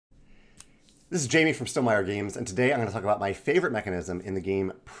This is Jamey from Stonemaier Games, and today I'm going to talk about my favorite mechanism in the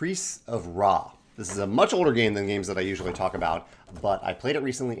game Priests of Ra. This is a much older game than games that I usually talk about, but I played it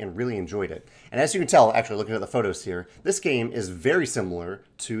recently and really enjoyed it. And as you can tell, actually looking at the photos here, this game is very similar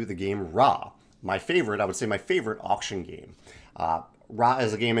to the game Ra. My favorite, I would say my favorite auction game. Ra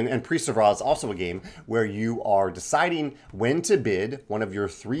is a game, and Priests of Ra is also a game where you are deciding when to bid one of your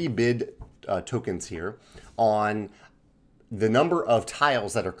 3 bid tokens here on the number of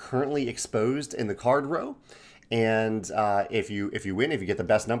tiles that are currently exposed in the card row. And if you win, if you get the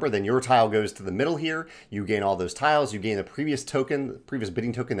best number, then your tile goes to the middle here. You gain all those tiles. You gain the previous token, previous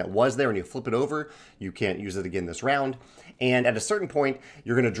bidding token that was there, and you flip it over. You can't use it again this round. And at a certain point,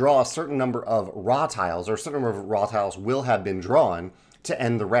 you're going to draw a certain number of Ra tiles, or a certain number of Ra tiles will have been drawn to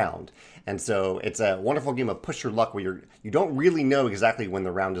end the round. And so it's a wonderful game of push your luck where you don't really know exactly when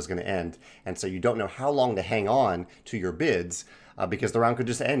the round is going to end. And so you don't know how long to hang on to your bids because the round could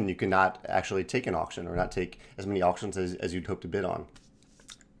just end and you cannot actually take an auction or not take as many auctions as you'd hope to bid on.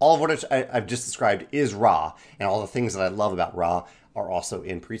 All of what I've just described is Ra, and all the things that I love about Ra are also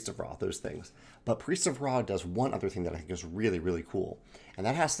in Priests of Ra, those things. But Priests of Ra does one other thing that I think is really, really cool, and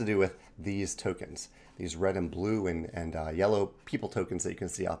that has to do with these tokens, these red and blue and yellow people tokens that you can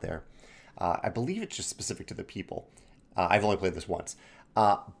see out there. I believe it's just specific to the people. I've only played this once.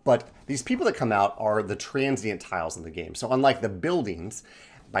 But these people that come out are the transient tiles in the game. So unlike the buildings,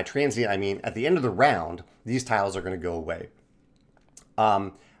 by transient I mean at the end of the round, these tiles are going to go away.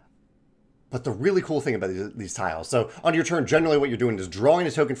 But the really cool thing about these tiles, so on your turn, generally what you're doing is drawing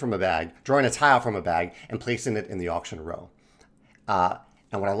a token from a bag, drawing a tile from a bag, and placing it in the auction row.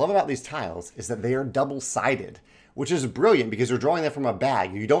 And what I love about these tiles is that they are double-sided, which is brilliant because you're drawing them from a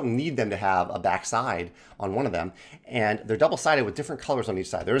bag. You don't need them to have a backside on one of them. And they're double-sided with different colors on each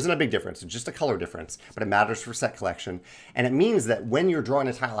side. There isn't a big difference. It's just a color difference, but it matters for set collection. And it means that when you're drawing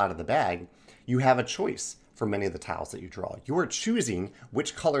a tile out of the bag, you have a choice for many of the tiles that you draw. You are choosing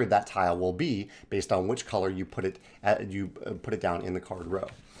which color that tile will be based on which color you put it down in the card row,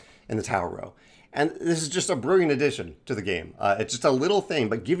 in the tile row. And this is just a brilliant addition to the game. It's just a little thing,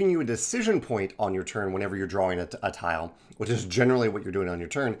 but giving you a decision point on your turn whenever you're drawing a tile, which is generally what you're doing on your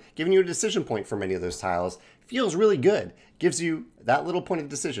turn, giving you a decision point for many of those tiles feels really good. Gives you that little point of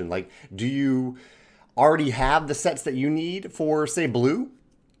decision. Like, do you already have the sets that you need for, say, blue?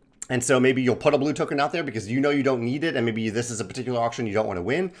 And so maybe you'll put a blue token out there because you know you don't need it, and maybe this is a particular auction you don't want to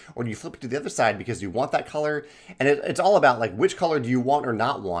win, or do you flip it to the other side because you want that color? And it's all about, like, which color do you want or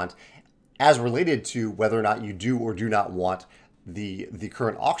not want, as related to whether or not you do or do not want the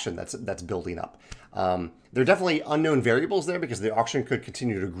current auction that's building up. There are definitely unknown variables there because the auction could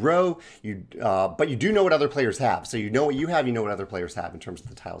continue to grow. But you do know what other players have. So you know what you have, you know what other players have in terms of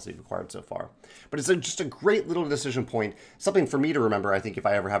the tiles that you've acquired so far. But it's just a great little decision point, something for me to remember, I think, if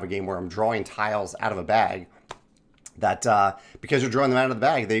I ever have a game where I'm drawing tiles out of a bag, that because you're drawing them out of the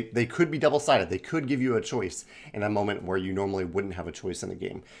bag, they could be double-sided. They could give you a choice in a moment where you normally wouldn't have a choice in the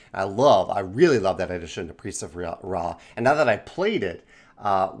game. I really love that addition to Priests of Ra. And now that I played it,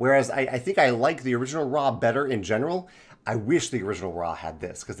 whereas I think I like the original Ra better in general, I wish the original Ra had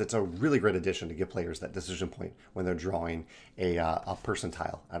this, because it's a really great addition to give players that decision point when they're drawing a person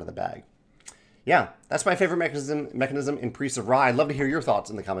tile out of the bag. Yeah, that's my favorite mechanism in Priests of Ra. I'd love to hear your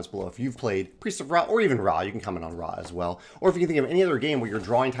thoughts in the comments below. If you've played Priests of Ra or even Ra, you can comment on Ra as well. Or if you can think of any other game where you're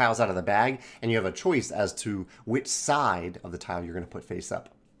drawing tiles out of the bag and you have a choice as to which side of the tile you're going to put face up.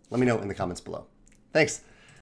 Let me know in the comments below. Thanks.